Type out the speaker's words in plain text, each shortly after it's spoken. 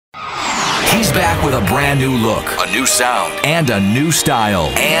He's back with a brand new look, a new sound, and a new style.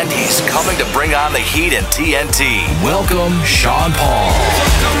 And he's coming to bring on the heat in TNT. Welcome, Sean Paul.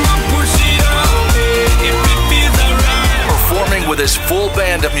 Performing with his full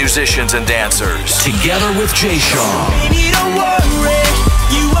band of musicians and dancers. Together with Jay Sean.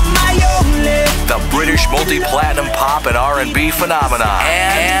 The British multi-platinum pop and R&B phenomenon.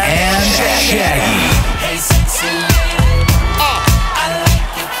 And Shaggy.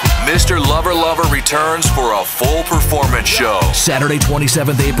 Mr. Lover Lover returns for a full performance show. Saturday,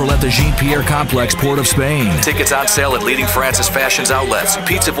 27th April at the Jean-Pierre Complex, Port of Spain. Tickets on sale at leading Francis Fashions outlets,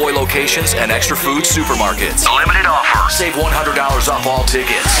 Pizza Boy locations, and Extra Food supermarkets. Limited offer. Save $100 off all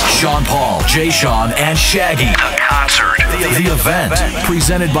tickets. Sean Paul, Jay Sean, and Shaggy. The concert. The event.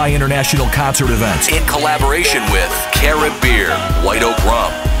 Presented by International Concert Events. In collaboration with Carib Beer, White Oak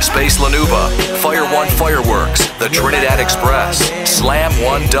Rum, Space Lanuba, Fire One Fireworks, the Trinidad Express, Slam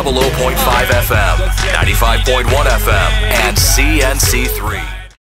 100.5 FM, 95.1 FM, and CNC3.